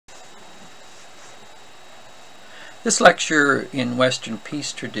This lecture in Western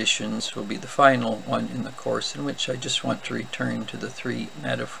peace traditions will be the final one in the course, in which I just want to return to the three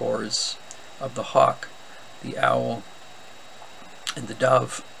metaphors of the hawk, the owl, and the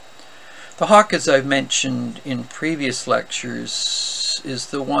dove. The hawk, as I've mentioned in previous lectures, is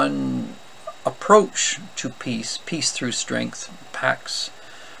the one approach to peace, peace through strength, pax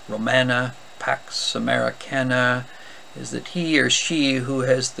romana, pax Americana, is that he or she who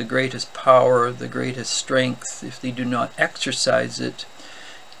has the greatest power, the greatest strength, if they do not exercise it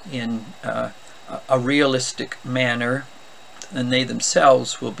in a realistic manner, then they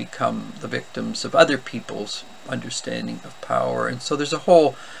themselves will become the victims of other people's understanding of power. And so there's a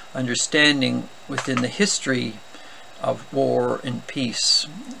whole understanding within the history of war and peace,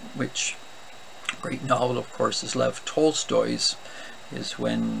 which great novel, of course, is Lev Tolstoy's, is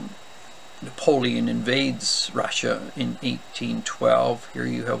when Napoleon invades Russia in 1812. Here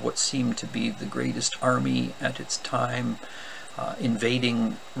you have what seemed to be the greatest army at its time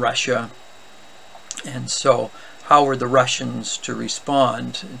invading Russia. And so how were the Russians to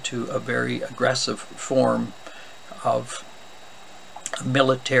respond to a very aggressive form of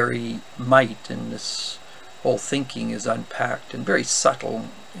military might? And this whole thinking is unpacked in very subtle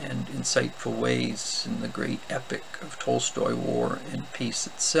and insightful ways in the great epic of Tolstoy, War and Peace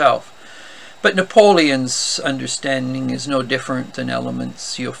itself. But Napoleon's understanding is no different than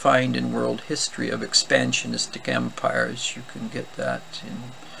elements you'll find in world history of expansionistic empires. You can get that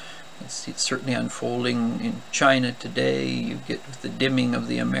in, it's certainly unfolding in China today. You get with the dimming of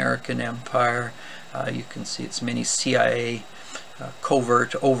the American empire. You can see its many CIA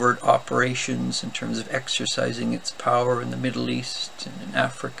covert, overt operations in terms of exercising its power in the Middle East and in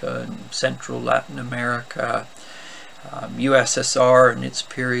Africa and Central Latin America. USSR in its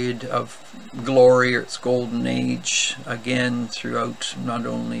period of glory, or its golden age, again throughout not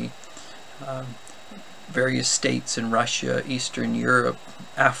only various states in Russia, Eastern Europe,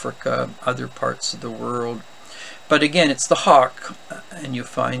 Africa, other parts of the world. But again, it's the hawk, and you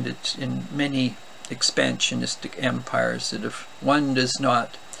find it in many expansionistic empires, that if one does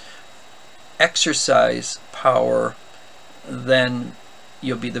not exercise power, then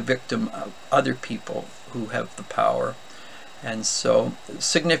you'll be the victim of other people who have the power. And so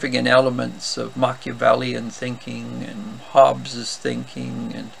significant elements of Machiavellian thinking and Hobbes's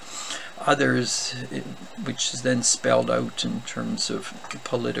thinking and others, which is then spelled out in terms of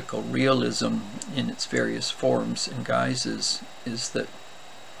political realism in its various forms and guises, is that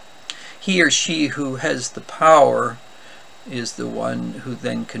he or she who has the power is the one who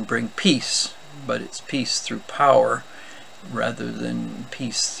then can bring peace, but it's peace through power rather than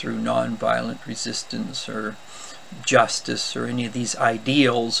peace through non-violent resistance or justice or any of these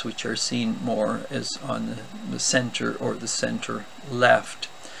ideals which are seen more as on the center or the center left.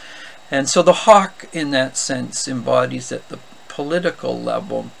 And so the hawk in that sense embodies at the political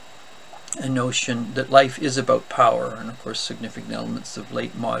level a notion that life is about power, and of course significant elements of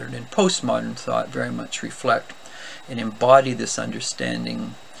late modern and postmodern thought very much reflect and embody this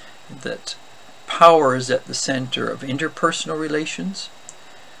understanding that power is at the center of interpersonal relations.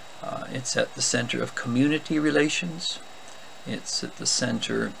 It's at the center of community relations. It's at the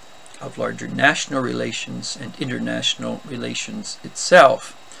center of larger national relations and international relations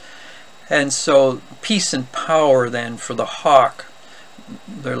itself. And so peace and power then for the hawk,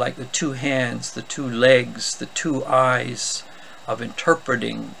 they're like the two hands, the two legs, the two eyes of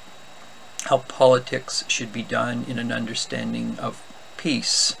interpreting how politics should be done in an understanding of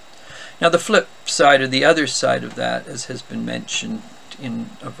peace. Now the flip side, or the other side of that, as has been mentioned in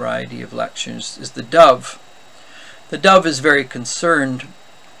a variety of lectures, is the dove. The dove is very concerned,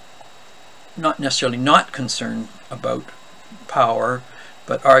 not necessarily not concerned about power,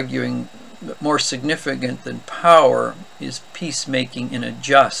 but arguing that more significant than power is peacemaking in a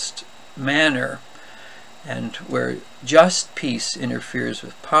just manner. And where just peace interferes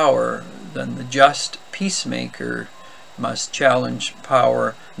with power, then the just peacemaker must challenge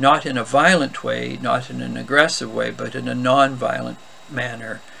power not in a violent way, not in an aggressive way, but in a non-violent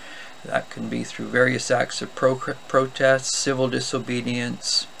manner. That can be through various acts of protest, civil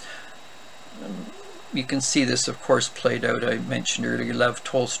disobedience. You can see this, of course, played out. I mentioned earlier Lev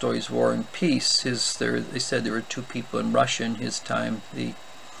Tolstoy's War and Peace. They said there were two people in Russia in his time, the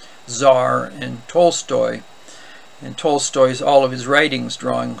Tsar and Tolstoy. And Tolstoy's, all of his writings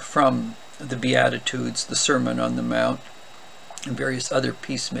drawing from the Beatitudes, the Sermon on the Mount, and various other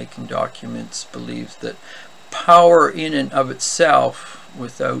peacemaking documents, believes that power in and of itself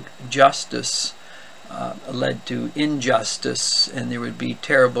without justice led to injustice, and there would be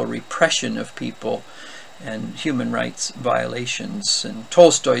terrible repression of people. and human rights violations. And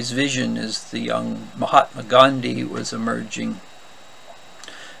Tolstoy's vision as the young Mahatma Gandhi was emerging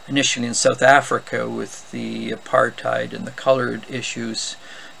initially in South Africa with the apartheid and the colored issues.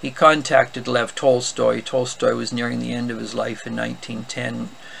 He contacted Lev Tolstoy. Tolstoy was nearing the end of his life in 1910.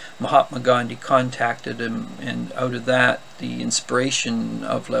 Mahatma Gandhi contacted him, and out of that, the inspiration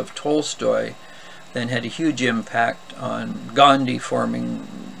of Lev Tolstoy then had a huge impact on Gandhi, forming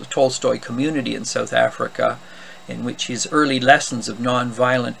the Tolstoy community in South Africa, in which his early lessons of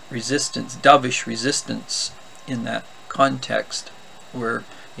nonviolent resistance, dovish resistance in that context, were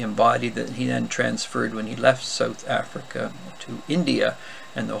embodied, that he then transferred when he left South Africa to India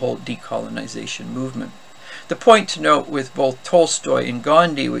and the whole decolonization movement. The point to note with both Tolstoy and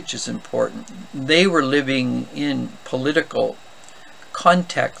Gandhi, which is important, they were living in political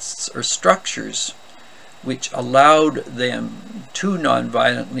contexts or structures which allowed them to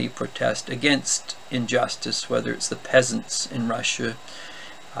nonviolently protest against injustice, whether it's the peasants in Russia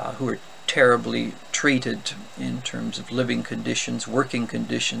who are terribly treated in terms of living conditions, working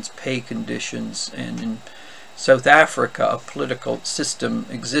conditions, pay conditions, and in South Africa a political system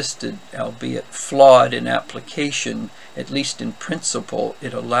existed, albeit flawed in application. At least in principle,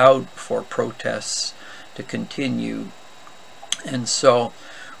 it allowed for protests to continue. And so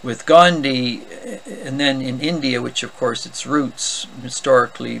with Gandhi, and then in India, which of course its roots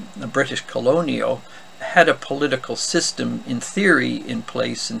historically the British colonial, had a political system in theory in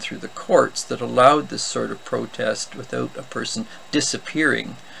place and through the courts that allowed this sort of protest without a person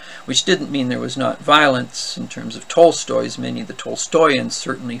disappearing, which didn't mean there was not violence. In terms of Tolstoy's, many of the Tolstoyans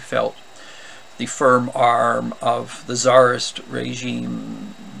certainly felt the firm arm of the Tsarist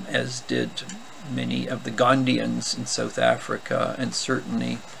regime, as did many of the Gandhians in South Africa, and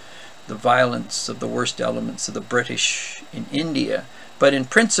certainly the violence of the worst elements of the British in India. But in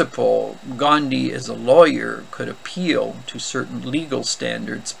principle, Gandhi as a lawyer could appeal to certain legal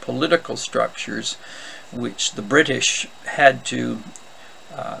standards, political structures, which the British had to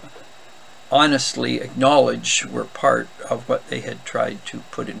honestly acknowledge were part of what they had tried to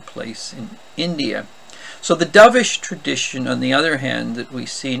put in place in India. So the dovish tradition, on the other hand, that we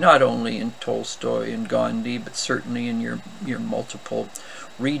see not only in Tolstoy and Gandhi, but certainly in your multiple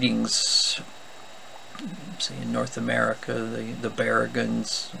readings, say in North America, the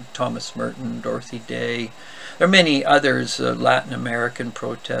Barragans, Thomas Merton, Dorothy Day. There are many others, Latin American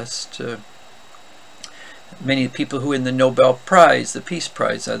protests. Many people who win the Nobel Prize, the Peace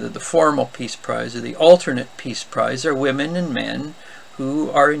Prize, either the formal Peace Prize or the alternate Peace Prize, are women and men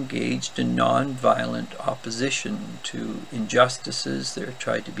who are engaged in non-violent opposition to injustices. They're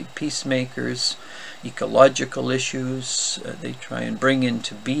trying to be peacemakers, ecological issues. They try and bring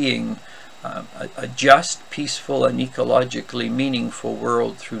into being a just, peaceful, and ecologically meaningful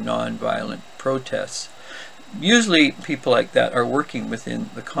world through non-violent protests. Usually people like that are working within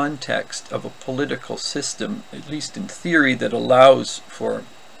the context of a political system, at least in theory, that allows for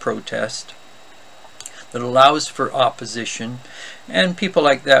protest, that allows for opposition, and people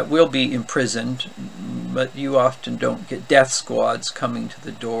like that will be imprisoned, but you often don't get death squads coming to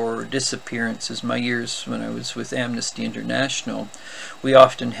the door or disappearances. My years when I was with Amnesty International, we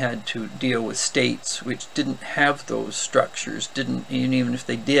often had to deal with states which didn't have those structures, and even if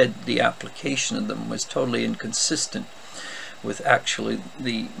they did, the application of them was totally inconsistent with actually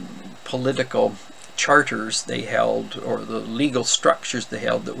the political charters they held or the legal structures they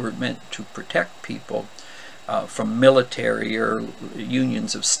held that were meant to protect people from military or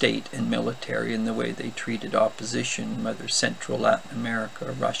unions of state and military in the way they treated opposition, whether Central Latin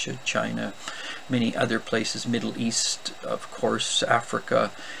America, Russia, China, many other places, Middle East, of course,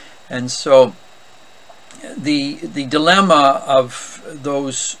 Africa. And so the dilemma of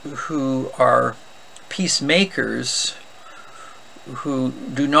those who are peacemakers, who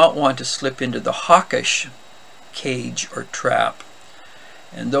do not want to slip into the hawkish cage or trap,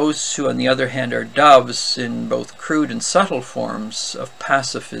 and those who, on the other hand, are doves in both crude and subtle forms of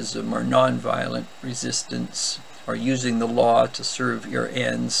pacifism or nonviolent resistance, or using the law to serve your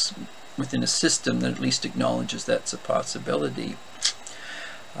ends within a system that at least acknowledges that's a possibility.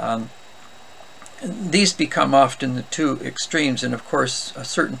 These become often the two extremes, and of course a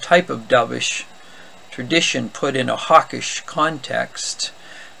certain type of dovish tradition put in a hawkish context,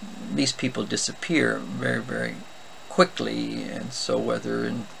 these people disappear very, very quickly. And so whether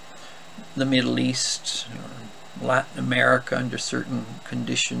in the Middle East or Latin America under certain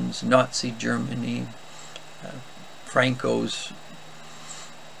conditions, Nazi Germany, Franco's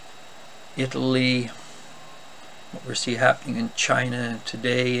Italy, what we see happening in China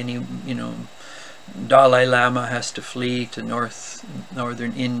today, Dalai Lama has to flee to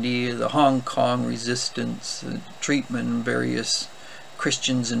northern India, the Hong Kong resistance, the treatment in various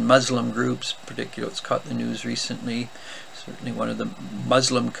Christians and Muslim groups, particularly what's caught the news recently. Certainly one of the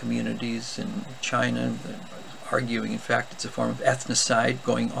Muslim communities in China arguing, in fact, it's a form of ethnocide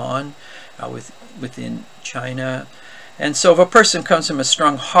going on within China. And so if a person comes from a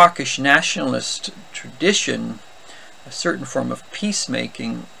strong hawkish nationalist tradition, a certain form of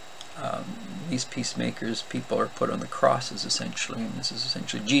peacemaking, these peacemakers, people are put on the crosses essentially, and this is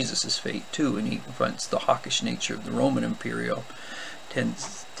essentially Jesus' fate too, and he confronts the hawkish nature of the Roman imperial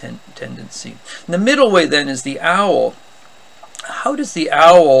tendency. And the middle way then is the owl. How does the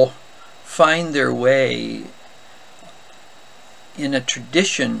owl find their way in a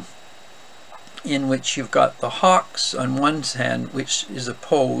tradition in which you've got the hawks on one hand, which is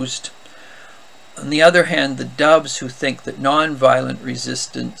opposed, on the other hand the doves who think that non-violent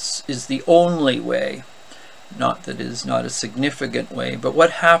resistance is the only way, not that it is not a significant way, but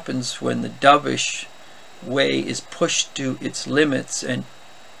what happens when the dovish way is pushed to its limits, and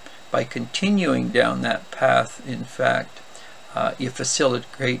by continuing down that path, in fact, you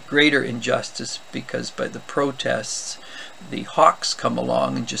facilitate greater injustice, because by the protests the hawks come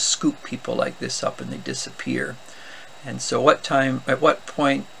along and just scoop people like this up and they disappear. And so at what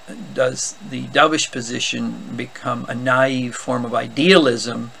point does the dovish position become a naive form of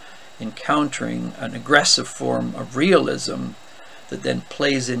idealism encountering an aggressive form of realism that then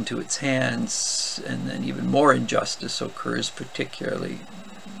plays into its hands, and then even more injustice occurs, particularly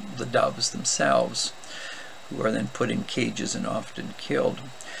the doves themselves, who are then put in cages and often killed.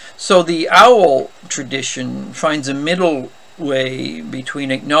 So the owl tradition finds a middle way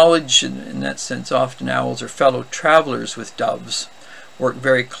between acknowledge, in that sense often owls are fellow travelers with doves, work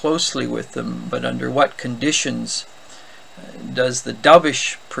very closely with them, but under what conditions does the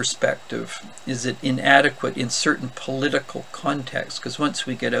dovish perspective, is it inadequate in certain political contexts? Because once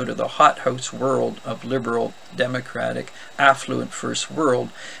we get out of the hothouse world of liberal, democratic, affluent first world,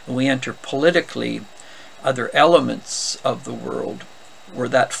 and we enter politically other elements of the world, where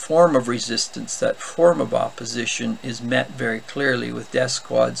that form of resistance, that form of opposition is met very clearly with death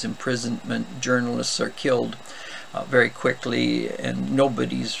squads, imprisonment, journalists are killed very quickly, and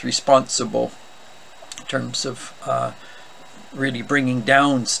nobody's responsible in terms of really bringing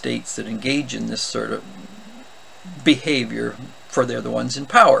down states that engage in this sort of behavior, for they're the ones in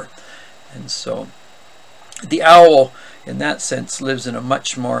power. And so the owl, in that sense, lives in a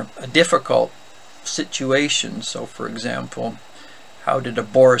much more difficult situation. So, for example, how did a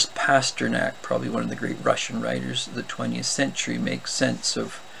Boris Pasternak, probably one of the great Russian writers of the 20th century, make sense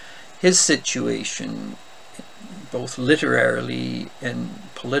of his situation, both literarily and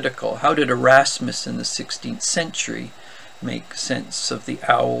political? How did Erasmus in the 16th century make sense of the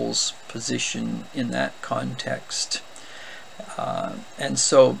owl's position in that context? And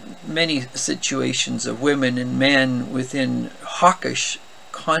so many situations of women and men within hawkish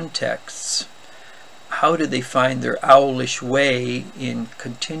contexts, how do they find their owlish way in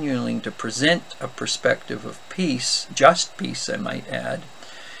continuing to present a perspective of peace, just peace I might add?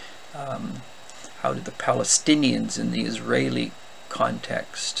 How did the Palestinians in the Israeli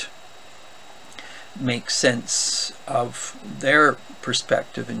context make sense of their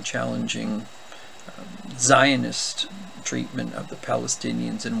perspective in challenging Zionist treatment of the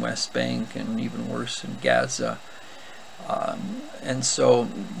Palestinians in West Bank, and even worse in Gaza? And so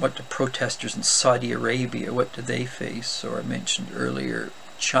what do protesters in Saudi Arabia, what do they face? Or I mentioned earlier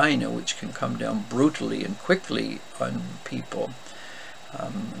China, which can come down brutally and quickly on people.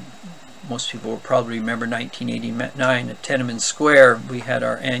 Most people will probably remember 1989 at Tiananmen Square. We had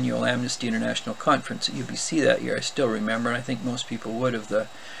our annual Amnesty International conference at UBC that year. I still remember, and I think most people would, of the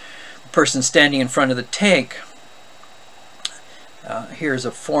person standing in front of the tank. Here's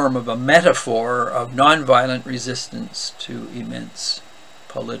a form of a metaphor of nonviolent resistance to immense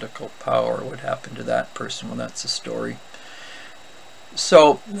political power. What happened to that person? Well, that's a story.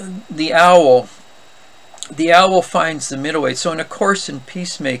 So the owl finds the middle way. So in A Course in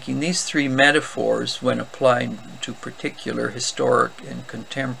Peacemaking, these three metaphors, when applied to particular historic and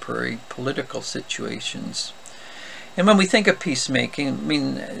contemporary political situations. And when we think of peacemaking, I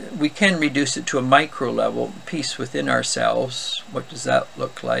mean, we can reduce it to a micro level. Peace within ourselves. What does that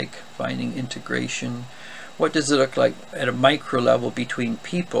look like? Finding integration. What does it look like at a micro level between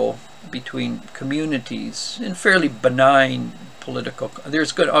people, between communities, in fairly benign political?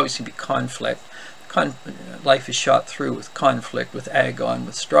 There's going to obviously be conflict. Life is shot through with conflict, with agon,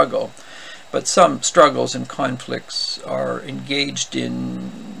 with struggle. But some struggles and conflicts are engaged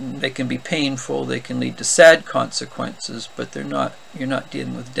in They can be painful, they can lead to sad consequences, but you're not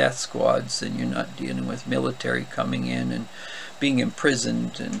dealing with death squads, and you're not dealing with military coming in and being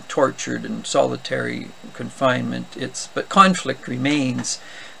imprisoned and tortured and solitary confinement. But conflict remains.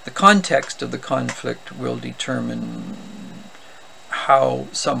 The context of the conflict will determine how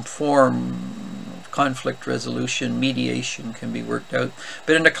some form of conflict resolution, mediation can be worked out.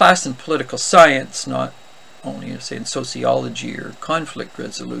 But in a class in political science, not only say in sociology or conflict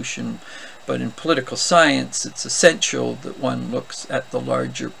resolution, but in political science, it's essential that one looks at the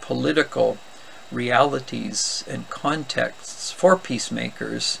larger political realities and contexts for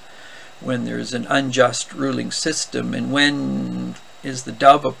peacemakers when there's an unjust ruling system, and when is the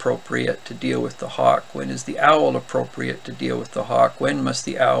dove appropriate to deal with the hawk, when is the owl appropriate to deal with the hawk, when must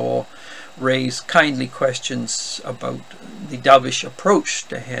the owl raise kindly questions about the dovish approach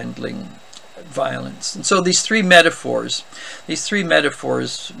to handling violence. And so these three metaphors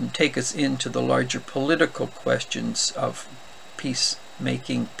take us into the larger political questions of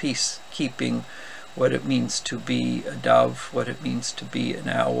peacemaking, peacekeeping, what it means to be a dove, what it means to be an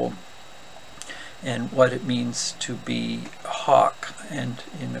owl, and what it means to be a hawk. And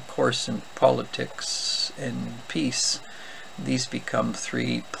in a course in politics and peace, these become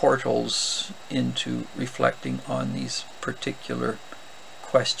three portals into reflecting on these particular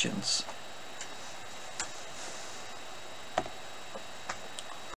questions.